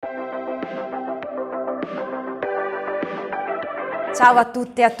Ciao a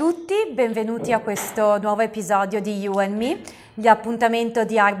tutte e a tutti, benvenuti a questo nuovo episodio di You and Me, l'appuntamento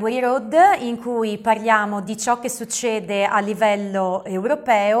di Arbury Road in cui parliamo di ciò che succede a livello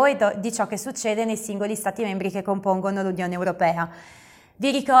europeo e di ciò che succede nei singoli Stati membri che compongono l'Unione Europea.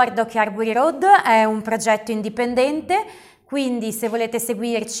 Vi ricordo che Arbury Road è un progetto indipendente, quindi se volete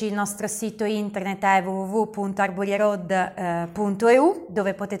seguirci il nostro sito internet è www.arburyroad.eu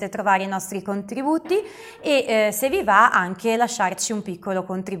dove potete trovare i nostri contributi e se vi va anche lasciarci un piccolo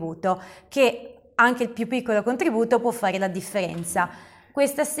contributo, che anche il più piccolo contributo può fare la differenza.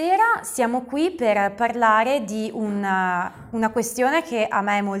 Questa sera siamo qui per parlare di una questione che a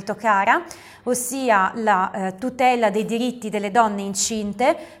me è molto cara, ossia la tutela dei diritti delle donne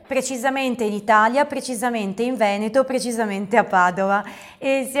incinte, precisamente in Italia, precisamente in Veneto, precisamente a Padova.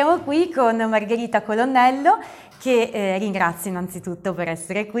 E siamo qui con Margherita Colonnello, che ringrazio innanzitutto per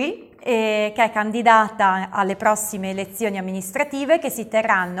essere qui, che è candidata alle prossime elezioni amministrative che si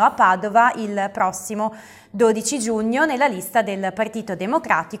terranno a Padova il prossimo 12 giugno nella lista del Partito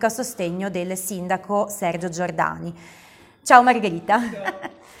Democratico a sostegno del sindaco Sergio Giordani. Ciao Margherita.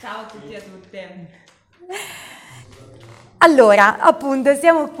 Ciao a tutti e a tutte. Allora, appunto,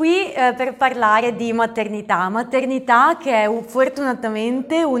 siamo qui per parlare di maternità che è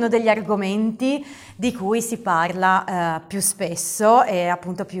fortunatamente uno degli argomenti di cui si parla più spesso e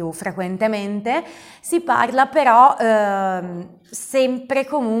appunto più frequentemente. Si parla però sempre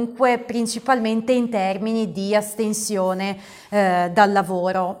comunque principalmente in termini di astensione dal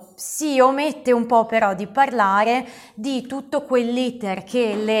lavoro. Si omette un po' però di parlare di tutto quell'iter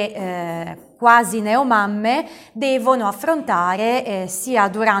che le quasi neomamme devono affrontare sia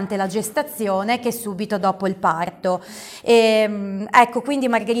durante la gestazione che subito dopo il parto. Ecco, quindi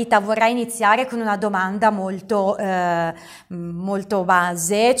Margherita, vorrei iniziare con una domanda molto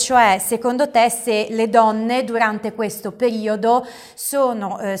base, cioè secondo te se le donne durante questo periodo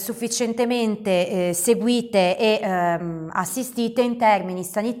sono sufficientemente seguite e assistite in termini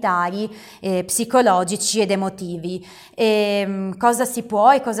sanitari, psicologici ed emotivi? Cosa si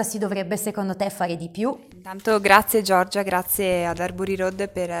può e cosa si dovrebbe secondo te fare di più? Intanto grazie Giorgia, grazie ad Arbury Road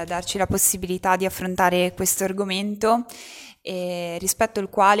per darci la possibilità di affrontare questo argomento rispetto al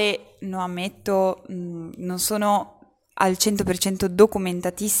quale, lo ammetto, non sono al 100%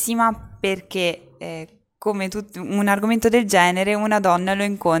 documentatissima perché come un argomento del genere una donna lo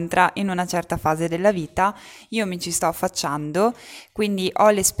incontra in una certa fase della vita. Io mi ci sto affacciando, quindi ho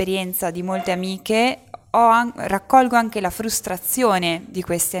l'esperienza di molte amiche, raccolgo anche la frustrazione di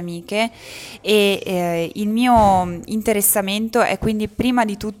queste amiche e il mio interessamento è quindi prima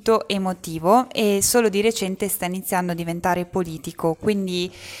di tutto emotivo e solo di recente sta iniziando a diventare politico,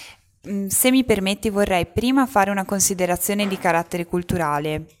 quindi se mi permetti vorrei prima fare una considerazione di carattere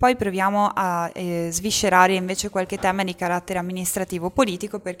culturale, poi proviamo a sviscerare invece qualche tema di carattere amministrativo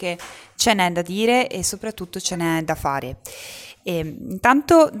politico perché ce n'è da dire e soprattutto ce n'è da fare.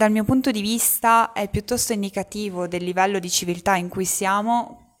 Intanto dal mio punto di vista è piuttosto indicativo del livello di civiltà in cui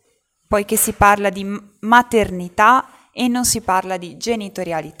siamo, poiché si parla di maternità e non si parla di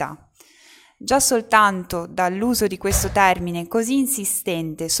genitorialità. Già soltanto dall'uso di questo termine così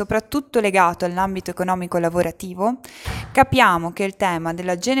insistente, soprattutto legato all'ambito economico lavorativo, capiamo che il tema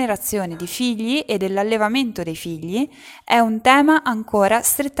della generazione di figli e dell'allevamento dei figli è un tema ancora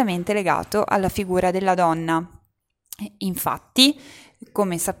strettamente legato alla figura della donna. Infatti,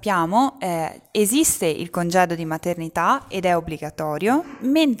 come sappiamo, esiste il congedo di maternità ed è obbligatorio,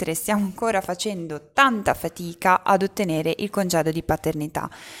 mentre stiamo ancora facendo tanta fatica ad ottenere il congedo di paternità.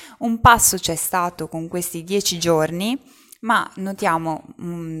 Un passo c'è stato con questi 10 giorni, ma notiamo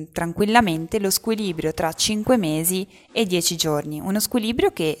tranquillamente lo squilibrio tra 5 mesi e 10 giorni, uno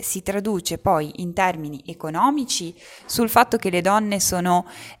squilibrio che si traduce poi in termini economici sul fatto che le donne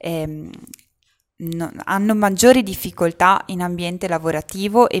hanno maggiori difficoltà in ambiente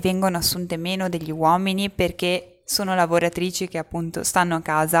lavorativo e vengono assunte meno degli uomini perché sono lavoratrici che appunto stanno a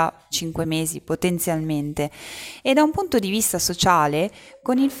casa 5 mesi potenzialmente, e da un punto di vista sociale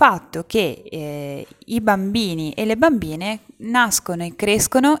con il fatto che i bambini e le bambine nascono e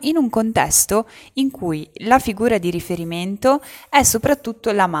crescono in un contesto in cui la figura di riferimento è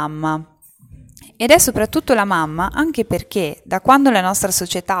soprattutto la mamma. Ed è soprattutto la mamma anche perché da quando la nostra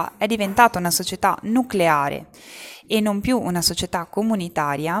società è diventata una società nucleare e non più una società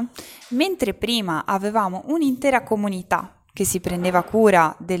comunitaria, mentre prima avevamo un'intera comunità che si prendeva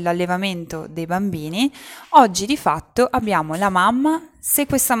cura dell'allevamento dei bambini, oggi di fatto abbiamo la mamma, se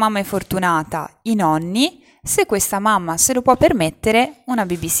questa mamma è fortunata, i nonni, se questa mamma se lo può permettere, una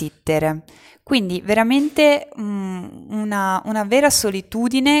babysitter. Quindi veramente una vera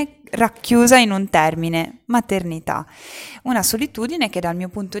solitudine racchiusa in un termine, maternità. Una solitudine che dal mio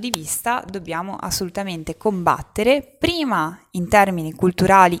punto di vista dobbiamo assolutamente combattere, prima in termini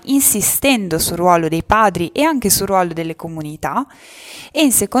culturali, insistendo sul ruolo dei padri e anche sul ruolo delle comunità, e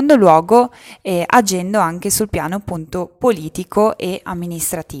in secondo luogo agendo anche sul piano appunto politico e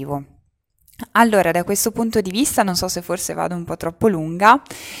amministrativo. Allora, da questo punto di vista, non so se forse vado un po' troppo lunga,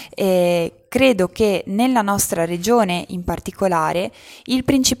 credo che nella nostra regione in particolare il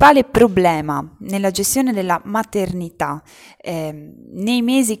principale problema nella gestione della maternità nei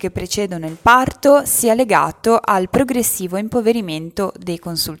mesi che precedono il parto sia legato al progressivo impoverimento dei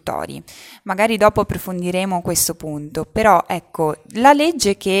consultori. Magari dopo approfondiremo questo punto, però ecco, la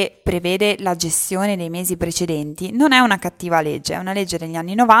legge che prevede la gestione dei mesi precedenti non è una cattiva legge, è una legge degli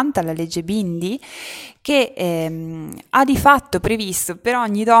anni 90, la legge Bindi, che ha di fatto previsto per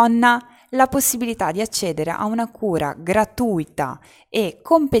ogni donna la possibilità di accedere a una cura gratuita e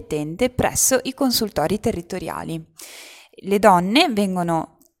competente presso i consultori territoriali. Le donne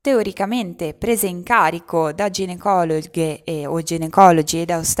vengono teoricamente prese in carico da ginecologhe o ginecologi e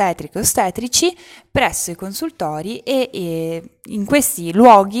da ostetriche e ostetrici presso i consultori e in questi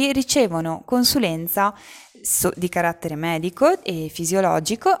luoghi ricevono consulenza di carattere medico e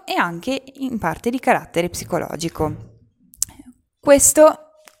fisiologico e anche in parte di carattere psicologico. Questo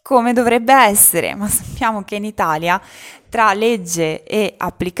come dovrebbe essere, ma sappiamo che in Italia tra legge e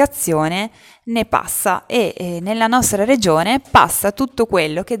applicazione ne passa e nella nostra regione passa tutto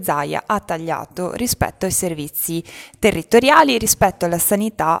quello che Zaia ha tagliato rispetto ai servizi territoriali, rispetto alla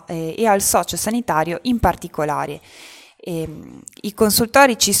sanità e al sociosanitario in particolare. I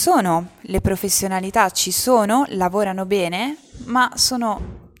consultori ci sono, le professionalità ci sono, lavorano bene, ma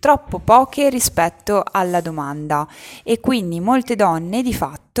sono troppo poche rispetto alla domanda e quindi molte donne di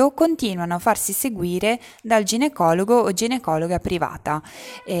fatto continuano a farsi seguire dal ginecologo o ginecologa privata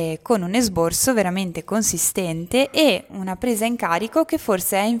con un esborso veramente consistente e una presa in carico che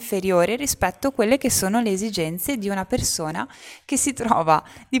forse è inferiore rispetto a quelle che sono le esigenze di una persona che si trova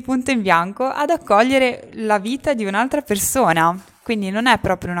di punto in bianco ad accogliere la vita di un'altra persona, quindi non è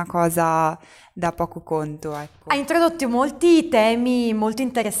proprio una cosa da poco conto, ecco. Ha introdotto molti temi molto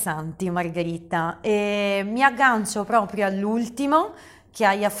interessanti, Margherita, e mi aggancio proprio all'ultimo che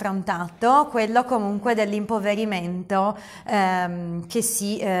hai affrontato, quello comunque dell'impoverimento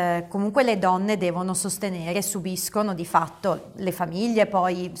che comunque le donne devono sostenere, subiscono di fatto, le famiglie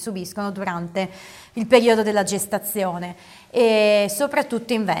poi subiscono durante il periodo della gestazione e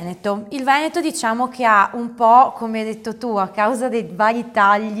soprattutto in Veneto. Il Veneto diciamo che ha un po', come hai detto tu, a causa dei vari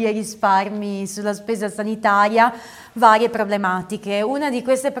tagli e risparmi sulla spesa sanitaria, varie problematiche. Una di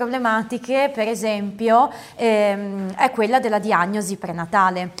queste problematiche, per esempio, è quella della diagnosi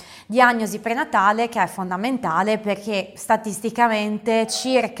prenatale. Diagnosi prenatale che è fondamentale perché statisticamente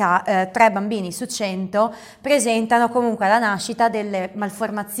circa 3 bambini su 100 presentano comunque alla nascita delle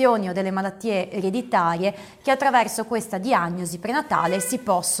malformazioni o delle malattie ereditarie che attraverso questa diagnosi prenatale si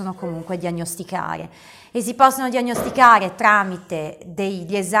possono comunque diagnosticare. E si possono diagnosticare tramite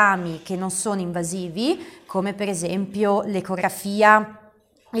degli esami che non sono invasivi, come per esempio l'ecografia,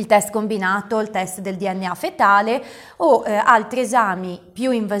 il test combinato, il test del DNA fetale o altri esami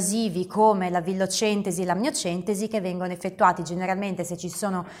più invasivi come la villocentesi e l'amniocentesi che vengono effettuati generalmente se ci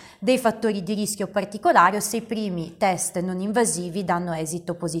sono dei fattori di rischio particolari o se i primi test non invasivi danno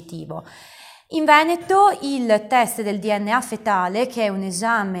esito positivo. In Veneto il test del DNA fetale, che è un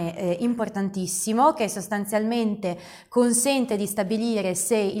esame importantissimo, che sostanzialmente consente di stabilire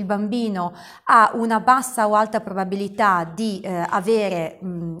se il bambino ha una bassa o alta probabilità di avere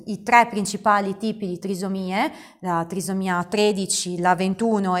i 3 principali tipi di trisomie, la trisomia 13, la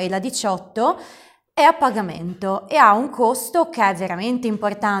 21 e la 18, è a pagamento e ha un costo che è veramente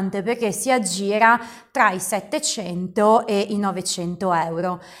importante perché si aggira tra i 700 e i 900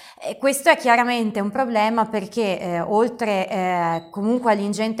 euro. E questo è chiaramente un problema perché oltre comunque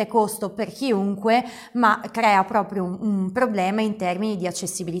all'ingente costo per chiunque, ma crea proprio un problema in termini di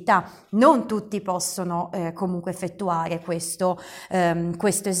accessibilità. Non tutti possono comunque effettuare questo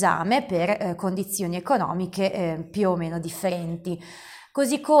esame per condizioni economiche più o meno differenti.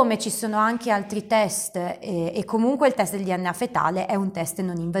 Così come ci sono anche altri test e comunque il test del DNA fetale è un test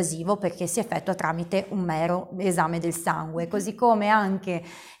non invasivo perché si effettua tramite un mero esame del sangue, così come anche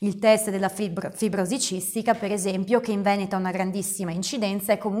il test della fibrosi cistica, per esempio, che in Veneto ha una grandissima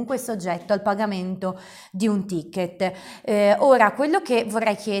incidenza, è comunque soggetto al pagamento di un ticket. Ora, quello che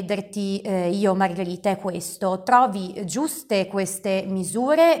vorrei chiederti io, Margherita, è questo: trovi giuste queste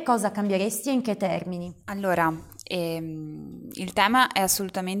misure? Cosa cambieresti e in che termini? Allora, Il tema è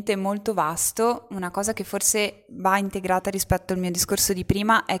assolutamente molto vasto. Una cosa che forse va integrata rispetto al mio discorso di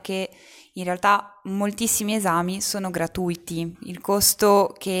prima è che in realtà moltissimi esami sono gratuiti. Il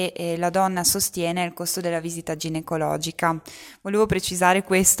costo che la donna sostiene è il costo della visita ginecologica. Volevo precisare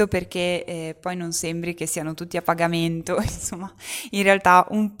questo perché poi non sembri che siano tutti a pagamento. Insomma, in realtà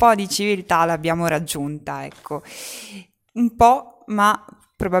un po' di civiltà l'abbiamo raggiunta, ecco. Un po', ma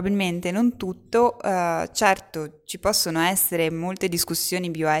probabilmente non tutto. Certo, ci possono essere molte discussioni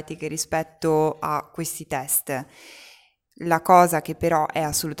bioetiche rispetto a questi test. La cosa che però è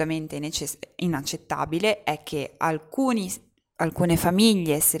assolutamente inaccettabile è che alcune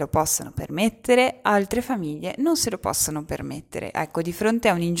famiglie se lo possono permettere, altre famiglie non se lo possono permettere. Ecco, di fronte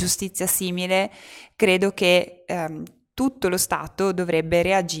a un'ingiustizia simile, credo che tutto lo Stato dovrebbe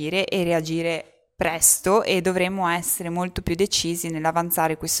reagire e reagire presto, e dovremmo essere molto più decisi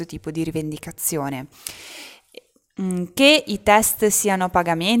nell'avanzare questo tipo di rivendicazione. Che i test siano a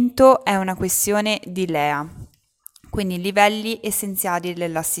pagamento è una questione di LEA, quindi livelli essenziali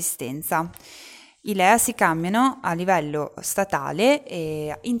dell'assistenza. I LEA si cambiano a livello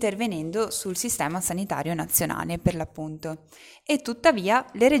statale intervenendo sul sistema sanitario nazionale per l'appunto, e tuttavia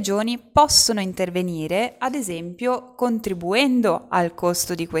le regioni possono intervenire, ad esempio contribuendo al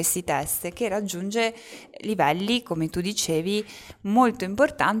costo di questi test, che raggiunge livelli, come tu dicevi, molto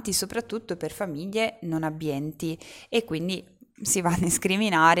importanti soprattutto per famiglie non abbienti, e quindi si va a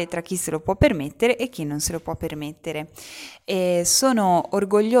discriminare tra chi se lo può permettere e chi non se lo può permettere. E sono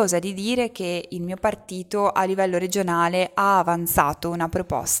orgogliosa di dire che il mio partito a livello regionale ha avanzato una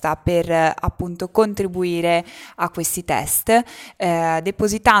proposta per appunto contribuire a questi test,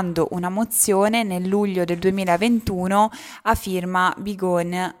 depositando una mozione nel luglio del 2021 a firma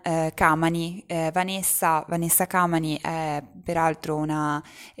Bigon Camani. Vanessa Camani è peraltro una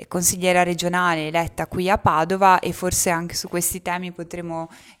consigliera regionale eletta qui a Padova, e forse anche su questi temi potremo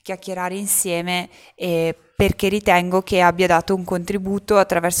chiacchierare insieme, perché ritengo che abbia dato un contributo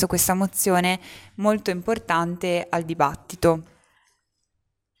attraverso questa mozione molto importante al dibattito.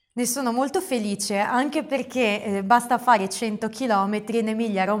 Ne sono molto felice, anche perché basta fare 100 km in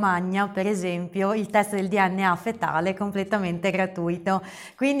Emilia-Romagna, per esempio, il test del DNA fetale è completamente gratuito.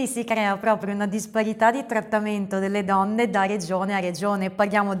 Quindi si crea proprio una disparità di trattamento delle donne da regione a regione.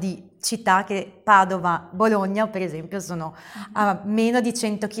 Parliamo di città che Padova, Bologna, per esempio, sono a meno di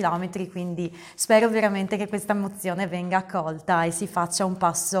 100 km, quindi spero veramente che questa mozione venga accolta e si faccia un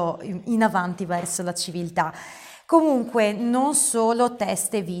passo in avanti verso la civiltà. Comunque non solo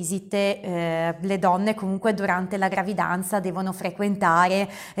test e visite, le donne comunque durante la gravidanza devono frequentare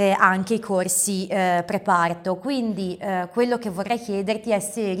anche i corsi preparto, quindi quello che vorrei chiederti è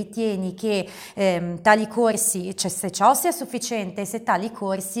se ritieni che tali corsi, cioè se ciò sia sufficiente e se tali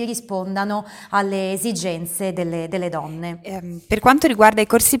corsi rispondano alle esigenze delle donne. Per quanto riguarda i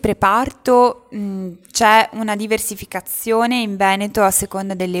corsi preparto, c'è una diversificazione in Veneto a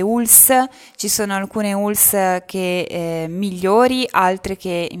seconda delle ULS. Ci sono alcune ULS che migliori, altre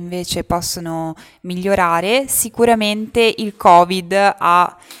che invece possono migliorare. Sicuramente il Covid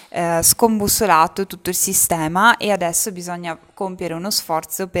ha scombussolato tutto il sistema, e adesso bisogna compiere uno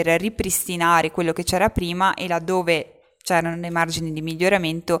sforzo per ripristinare quello che c'era prima, e laddove c'erano dei margini di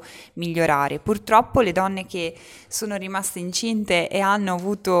miglioramento, migliorare. Purtroppo le donne che sono rimaste incinte e hanno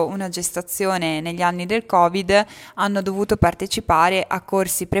avuto una gestazione negli anni del Covid hanno dovuto partecipare a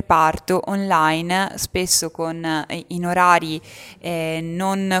corsi preparto online, spesso in orari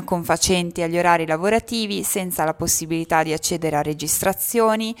non confacenti agli orari lavorativi, senza la possibilità di accedere a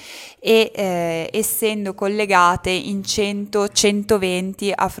registrazioni, e essendo collegate in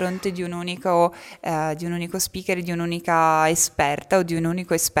 100-120 a fronte di un unico speaker, di un'unica esperta o di un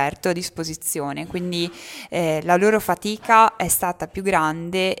unico esperto a disposizione. Quindi la loro fatica è stata più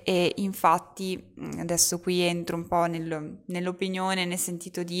grande, e infatti adesso qui entro un po' nell'opinione, nel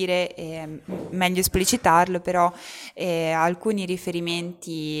sentito dire, meglio esplicitarlo, però alcuni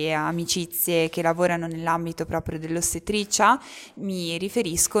riferimenti e amicizie che lavorano nell'ambito proprio dell'ostetricia mi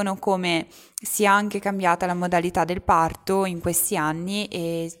riferiscono come sia anche cambiata la modalità del parto in questi anni,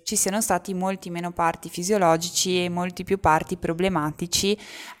 e ci siano stati molti meno parti fisiologici e molti più parti problematici,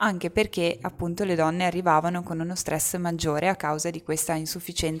 anche perché appunto le donne arrivavano con uno stress maggiore a causa di questa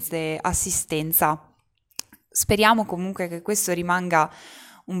insufficiente assistenza. Speriamo comunque che questo rimanga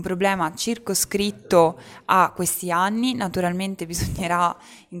un problema circoscritto a questi anni. Naturalmente bisognerà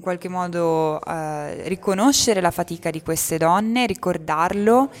in qualche modo riconoscere la fatica di queste donne,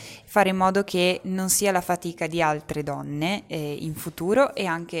 ricordarlo, fare in modo che non sia la fatica di altre donne in futuro, e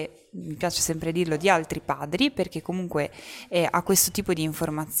anche, mi piace sempre dirlo, di altri padri, perché comunque a questo tipo di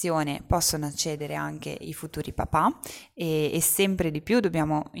informazione possono accedere anche i futuri papà, e sempre di più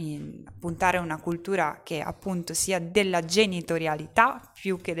dobbiamo puntare a una cultura che appunto sia della genitorialità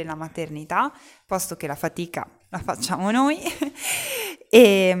più che della maternità, posto che la fatica la facciamo noi.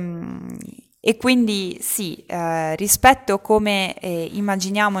 E quindi sì, rispetto a come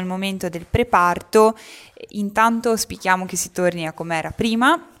immaginiamo il momento del preparto, intanto auspichiamo che si torni a come era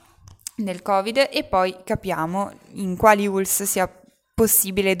prima del Covid, e poi capiamo in quali ULSS sia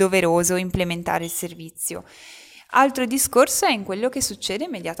possibile e doveroso implementare il servizio. Altro discorso è in quello che succede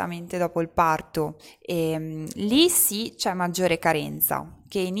immediatamente dopo il parto. Lì sì c'è maggiore carenza,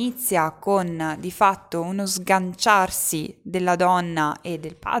 che inizia con di fatto uno sganciarsi della donna e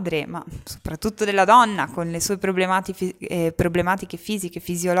del padre, ma soprattutto della donna, con le sue problematiche fisiche,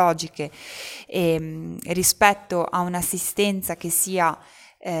 fisiologiche, rispetto a un'assistenza che sia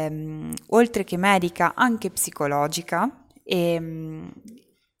oltre che medica anche psicologica,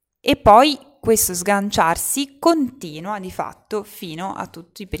 e poi questo sganciarsi continua di fatto fino a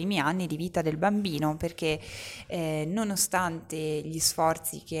tutti i primi anni di vita del bambino, perché nonostante gli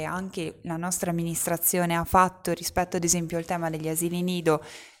sforzi che anche la nostra amministrazione ha fatto rispetto ad esempio al tema degli asili nido,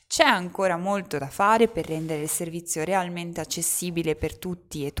 c'è ancora molto da fare per rendere il servizio realmente accessibile per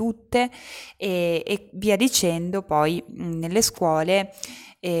tutti e tutte, e via dicendo. Poi nelle scuole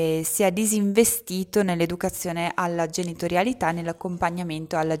si è disinvestito nell'educazione alla genitorialità,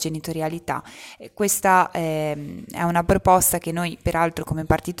 nell'accompagnamento alla genitorialità. Questa è una proposta che noi peraltro come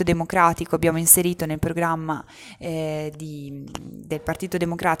Partito Democratico abbiamo inserito nel programma del Partito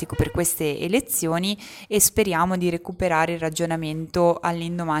Democratico per queste elezioni, e speriamo di recuperare il ragionamento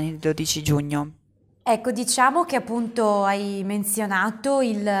all'indomani del 12 giugno. Ecco, diciamo che appunto hai menzionato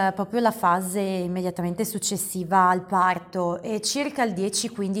proprio la fase immediatamente successiva al parto, e circa il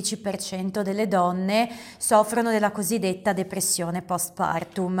 10-15% delle donne soffrono della cosiddetta depressione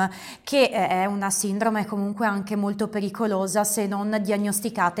postpartum, che è una sindrome comunque anche molto pericolosa se non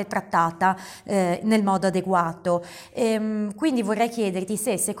diagnosticata e trattata nel modo adeguato. Quindi vorrei chiederti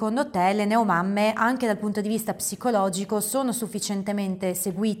se secondo te le neomamme, anche dal punto di vista psicologico, sono sufficientemente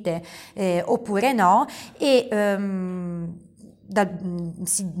seguite oppure no, e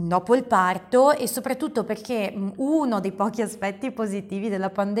dopo il parto, e soprattutto perché uno dei pochi aspetti positivi della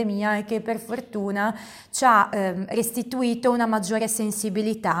pandemia è che per fortuna ci ha restituito una maggiore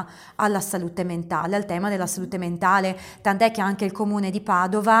sensibilità alla salute mentale, al tema della salute mentale, tant'è che anche il comune di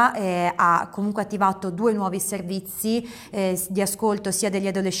Padova ha comunque attivato 2 nuovi servizi di ascolto sia degli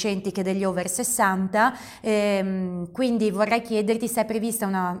adolescenti che degli over 60, quindi vorrei chiederti se è prevista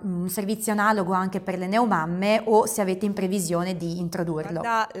un servizio analogo anche per le neomamme o se avete in previsione di introdurlo.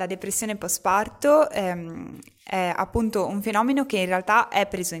 La depressione postparto è appunto un fenomeno che in realtà è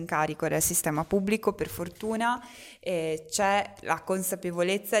preso in carico dal sistema pubblico, per fortuna. C'è la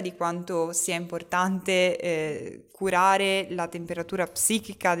consapevolezza di quanto sia importante curare la temperatura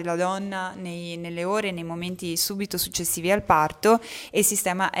psichica della donna nelle ore, nei momenti subito successivi al parto, e il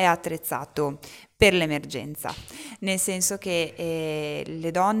sistema è attrezzato per l'emergenza, nel senso che le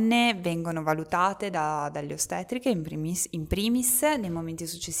donne vengono valutate dalle ostetriche in primis nei momenti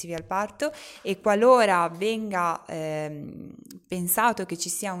successivi al parto, e qualora venga pensato che ci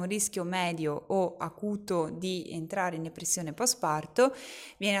sia un rischio medio o acuto di entrare in depressione postparto,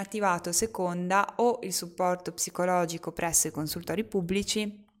 viene attivato seconda o il supporto psicologico presso i consultori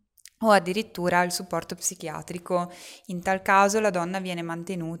pubblici o addirittura il supporto psichiatrico. In tal caso la donna viene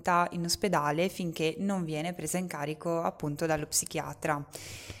mantenuta in ospedale finché non viene presa in carico appunto dallo psichiatra.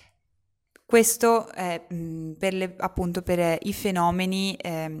 Questo è appunto per i fenomeni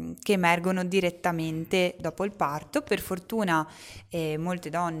che emergono direttamente dopo il parto. Per fortuna molte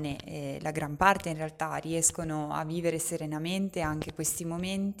donne, la gran parte in realtà, riescono a vivere serenamente anche questi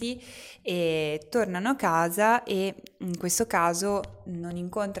momenti e tornano a casa, e in questo caso non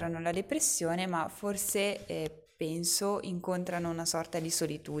incontrano la depressione, ma forse penso incontrano una sorta di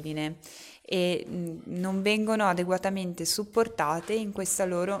solitudine, e non vengono adeguatamente supportate in questa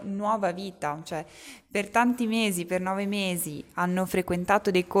loro nuova vita. Cioè, per tanti mesi, per 9 mesi, hanno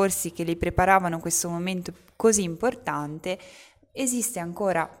frequentato dei corsi che li preparavano a questo momento così importante. Esiste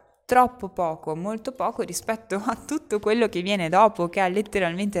ancora troppo poco, molto poco rispetto a tutto quello che viene dopo, che è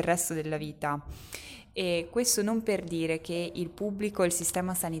letteralmente il resto della vita. E questo non per dire che il pubblico e il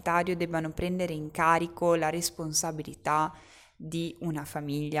sistema sanitario debbano prendere in carico la responsabilità di una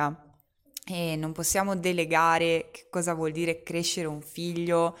famiglia. E non possiamo delegare che cosa vuol dire crescere un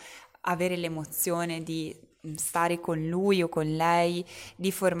figlio, avere l'emozione di stare con lui o con lei,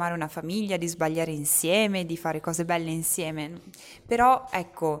 di formare una famiglia, di sbagliare insieme, di fare cose belle insieme. Però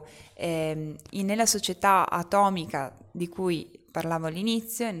ecco, nella società atomica di cui parlavo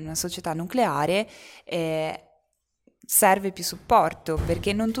all'inizio, in una società nucleare, serve più supporto,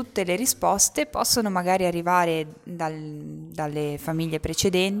 perché non tutte le risposte possono magari arrivare dalle famiglie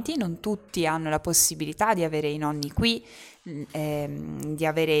precedenti, non tutti hanno la possibilità di avere i nonni qui, di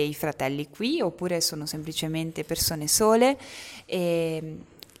avere i fratelli qui, oppure sono semplicemente persone sole, e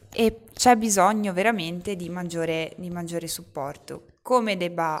c'è bisogno veramente di maggiore supporto. Come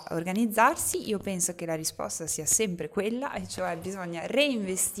debba organizzarsi? Io penso che la risposta sia sempre quella, e cioè bisogna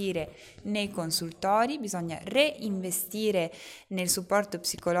reinvestire nei consultori, bisogna reinvestire nel supporto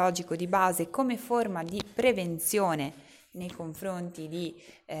psicologico di base come forma di prevenzione nei confronti di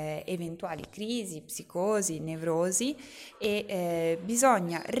eventuali crisi, psicosi, nevrosi, e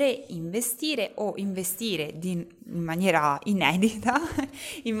bisogna reinvestire o investire in maniera inedita,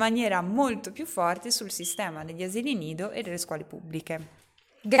 in maniera molto più forte sul sistema degli asili nido e delle scuole pubbliche.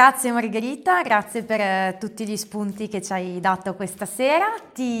 Grazie Margherita, grazie per tutti gli spunti che ci hai dato questa sera,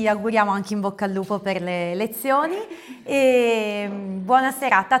 ti auguriamo anche in bocca al lupo per le lezioni e buona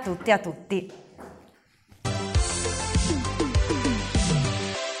serata a tutti e a tutti.